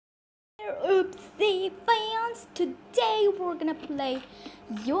Oopsie fans, today we're gonna play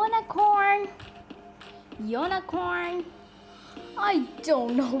Unicorn. I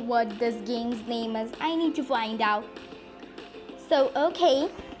don't know what this game's name is. I need to find out. So, okay,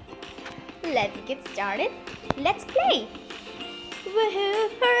 let's get started. Let's play. Woohoo,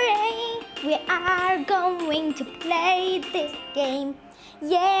 hooray! We are going to play this game.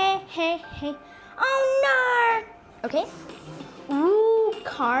 Yeah, hey, hey. Oh no! Okay. Ooh,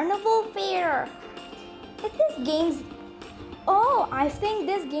 carnival fair. Is this game's... Oh, I think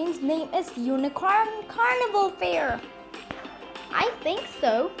this game's name is Unicorn Carnival Fair. I think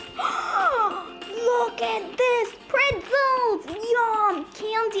so. Look at this! Pretzels! Yum!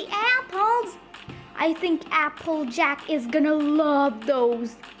 Candy apples! I think Applejack is gonna love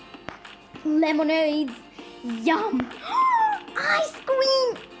those. Lemonades! Yum! Ice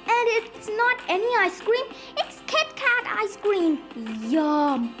cream! And it's not any ice cream, it's Kit Kat ice cream.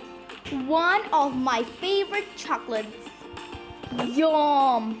 Yum! One of my favorite chocolates.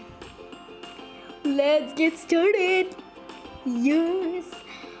 Yum! Let's get started. Yes.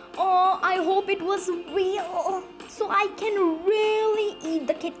 Oh, I hope it was real so I can really eat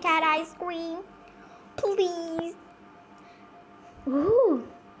the Kit Kat ice cream. Please. Ooh.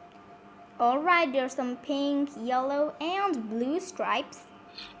 Alright, there's some pink, yellow, and blue stripes.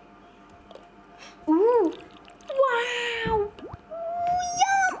 Ooh, wow! Ooh,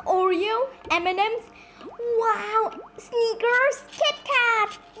 yum! Oreo, M&M's. Wow! Sneakers, Kit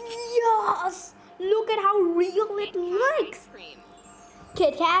Kat. Yes! Look at how real it looks.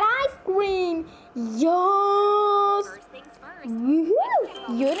 Kit Kat ice cream. Yes!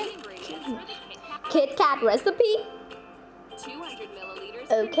 Woohoo! Kit Kat recipe. 200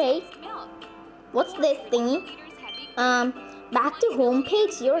 milliliters. Okay. What's this thingy? Back to home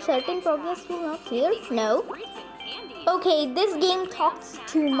page. Your certain progress will not clear? No. Okay, this game talks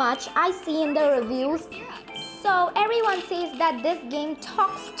too much. I see in the reviews. So everyone says that this game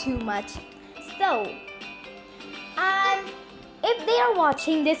talks too much. So, if they are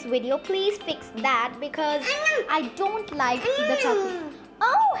watching this video, please fix that because I don't like the chocolate.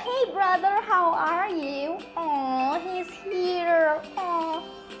 Oh, hey brother, how are you? Oh, he's here. Oh.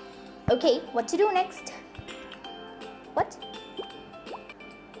 Okay, what to do next? What?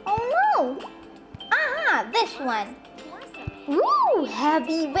 Oh no! Aha, this one. Ooh,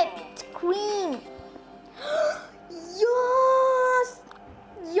 heavy whipped cream. Yes!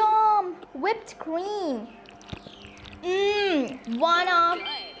 Yum! Whipped cream.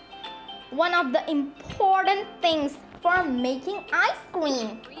 One of the important things for making ice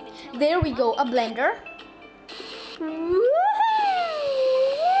cream. There we go, a blender. Woo-hoo!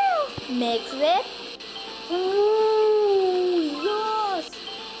 Mix it. Ooh, yes!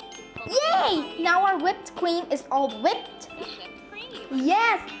 Yay! Now our whipped cream is all whipped.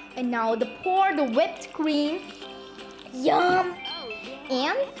 Yes! And now pour the whipped cream. Yum!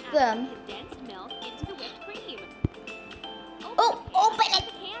 And some. Oh, open it!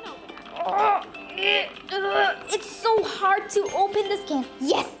 It's so hard to open this can.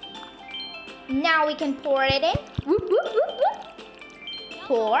 Yes! Now we can pour it in. Whoop, whoop, whoop, whoop.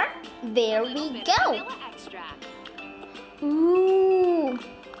 Pour. There we go. Ooh.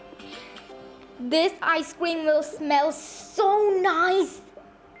 This ice cream will smell so nice.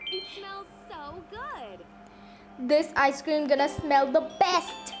 It smells so good. This ice cream gonna smell the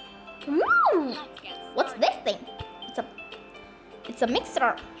best. Ooh. What's this thing? It's a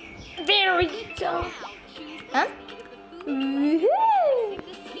mixer. There we go. Huh? Woohoo! Woo!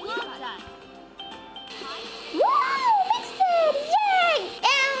 Mix it! Yay!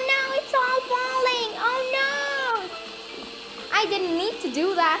 Oh no, it's all falling. Oh no! I didn't need to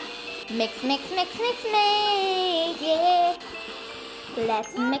do that. Mix, mix, mix, mix, mix. Yeah.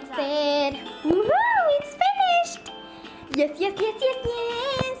 Let's mix it. Woohoo! It's finished. Yes, yes, yes, yes,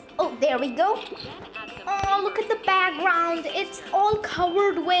 yes. Oh, there we go. Oh, look at the background. It's all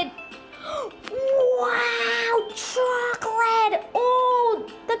covered with... Wow! Chocolate! Oh,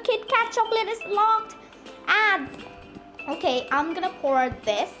 the Kit Kat chocolate is locked. Ads. Okay, I'm gonna pour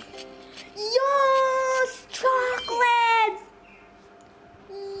this. Yes! Chocolates!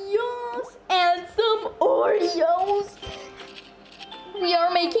 Yes! And some Oreos. We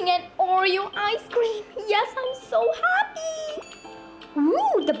are making an Oreo ice cream. Yes, I'm so happy.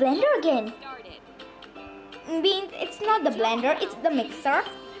 Ooh, the blender again. Means it's not the blender, it's the mixer.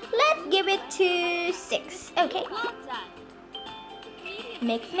 Let's give it to 6. Okay.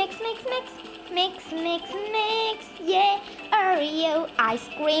 Mix, mix, mix, mix. Mix, mix, mix. Yeah. Oreo ice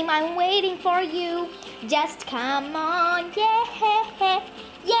cream, I'm waiting for you. Just come on. Yeah. Yeah.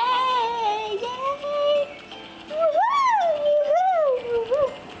 Yeah. Woohoo! Woohoo!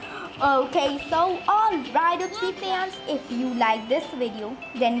 Woohoo! Okay, so alright Oopsi fans, if you like this video,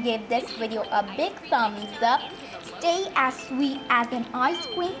 then give this video a big thumbs up. Stay as sweet as an ice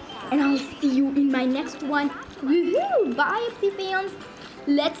cream, and I'll see you in my next one. Woohoo! Bye Oopsi fans.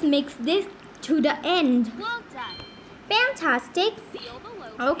 Let's mix this to the end. Well done. Fantastic. Seal the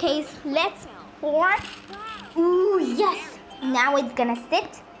loaf. Okay, let's pour. Ooh, yes. Now it's gonna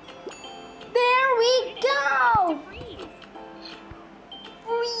sit. There we go. Freeze.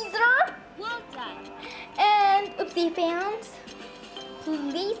 Freezer. Well done. And Oopsi fans,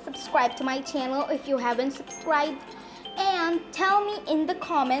 please subscribe to my channel if you haven't subscribed. And tell me in the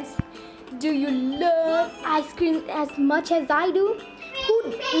comments, do you love ice cream as much as I do?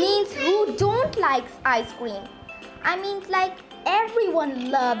 Who don't like ice cream? I mean, like,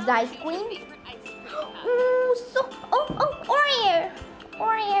 everyone loves ice cream. Favorite ice cream cup. Ooh,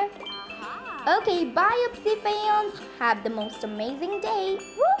 Oreo. Aha. Okay, bye Oopsi fans. Have the most amazing day.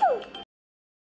 Woo!